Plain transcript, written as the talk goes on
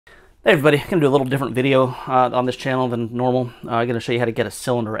Hey everybody, I'm going to do a little different video on this channel than normal. I'm going to show you how to get a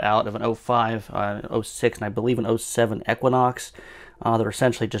cylinder out of an 05, 06, and I believe an 07 Equinox. They're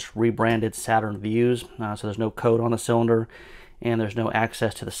essentially just rebranded Saturn views, so there's no code on the cylinder, and there's no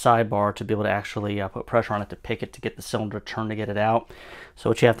access to the sidebar to be able to actually put pressure on it to pick it to get the cylinder to turn to get it out. So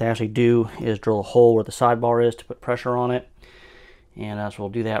what you have to actually do is drill a hole where the sidebar is to put pressure on it. And so we'll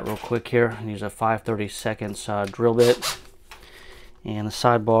do that real quick here. And use a 5/32 drill bit. And the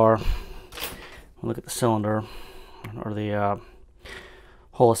sidebar, look at the cylinder, or the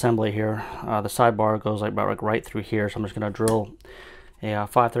whole assembly here. The sidebar goes about right through here, so I'm just going to drill a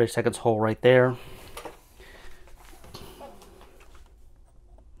 5/32 hole right there.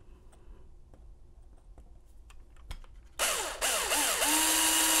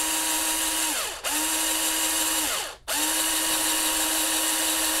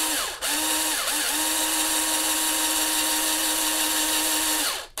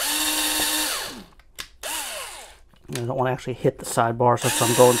 I don't want to actually hit the sidebar, so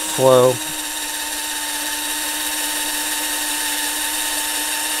I'm going slow.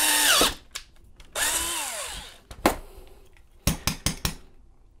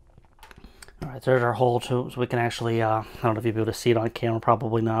 Alright, so there's our hole, so we can actually, I don't know if you'll be able to see it on camera,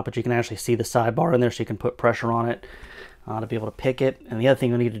 probably not, but you can actually see the sidebar in there, so you can put pressure on it to be able to pick it. And the other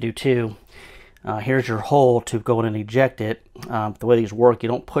thing we need to do too, here's your hole to go in and eject it. The way these work, you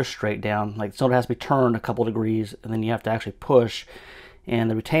don't push straight down. Like, the cylinder has to be turned a couple degrees, and then you have to actually push. And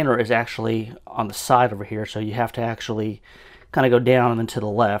the retainer is actually on the side over here, so you have to actually kind of go down and then to the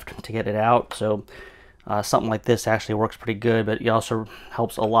left to get it out. So something like this actually works pretty good, but it also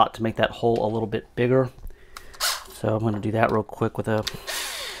helps a lot to make that hole a little bit bigger. So I'm going to do that real quick with a,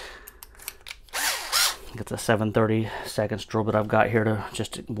 it's a 7/32 drill bit I've got here to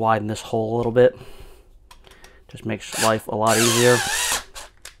just widen this hole a little bit. Just makes life a lot easier.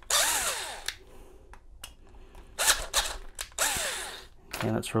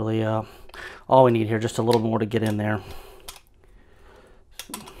 And that's really all we need here, just a little more to get in there.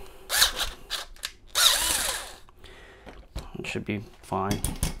 It should be fine.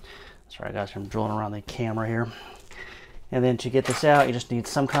 Sorry guys, I'm drilling around the camera here. And then to get this out, you just need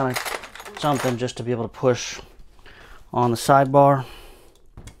some kind of something just to be able to push on the sidebar.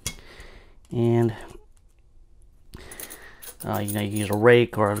 And you know, you can use a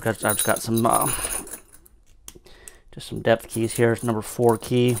rake, or I've just got some just some depth keys here. It's number 4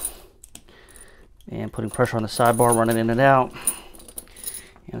 key, and putting pressure on the sidebar, running in and out.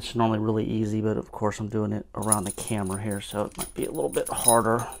 And it's normally really easy, but of course I'm doing it around the camera here, so it might be a little bit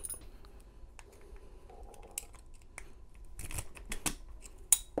harder.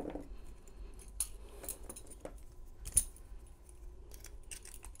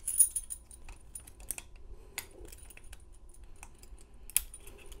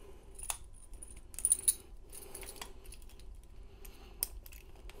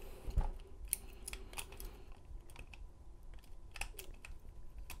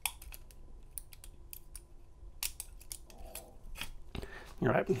 All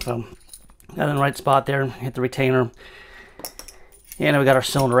right, so got in the right spot there, hit the retainer, and we got our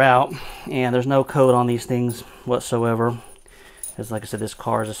cylinder out. And there's no code on these things whatsoever, because like I said, this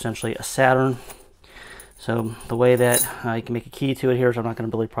car is essentially a Saturn. So the way that you can make a key to it here, so I'm not going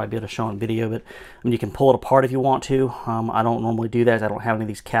to really probably be able to show on video, but I mean, you can pull it apart if you want to. I don't normally do that. I don't have any of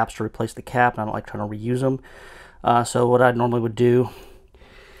these caps to replace the cap, and I don't like trying to reuse them. So what I normally would do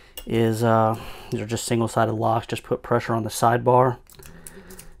is, these are just single-sided locks, just put pressure on the sidebar.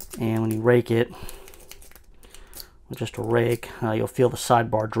 And when you rake it with just a rake, you'll feel the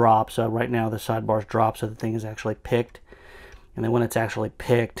sidebar drop. So right now the sidebar's dropped, so the thing is actually picked. And then when it's actually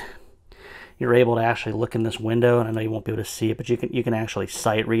picked, you're able to actually look in this window. And I know you won't be able to see it, but you can actually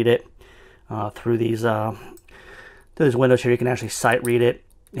sight read it through these windows here. You can actually sight read it,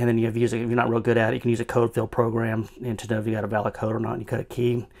 and then you have use it. If you're not real good at it, you can use a code fill program and to know if you got a valid code or not. And you cut a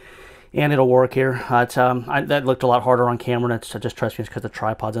key, and it'll work here. That looked a lot harder on camera. It's just trust me, it's because the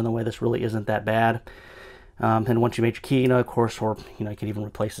tripod's in the way. This really isn't that bad. And once you make your key, you know, of course, or you know, you can even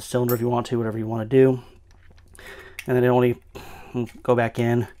replace the cylinder if you want to, whatever you want to do. And then it only go back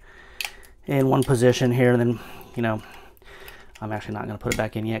in one position here, and then you know, I'm actually not going to put it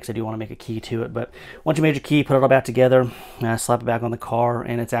back in yet because I do want to make a key to it. But once you made your key, put it all back together, slap it back on the car,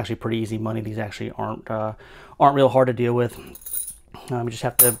 and it's actually pretty easy money. These actually aren't real hard to deal with. You just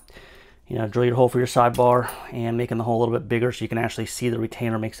have to, you know, drill your hole for your sidebar and making the hole a little bit bigger so you can actually see the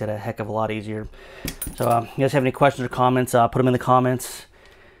retainer. Makes it a heck of a lot easier. So you guys have any questions or comments, put them in the comments.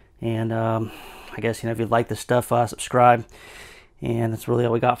 And I guess, you know, if you like this stuff, subscribe. And that's really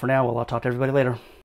all we got for now. Well, I'll talk to everybody later.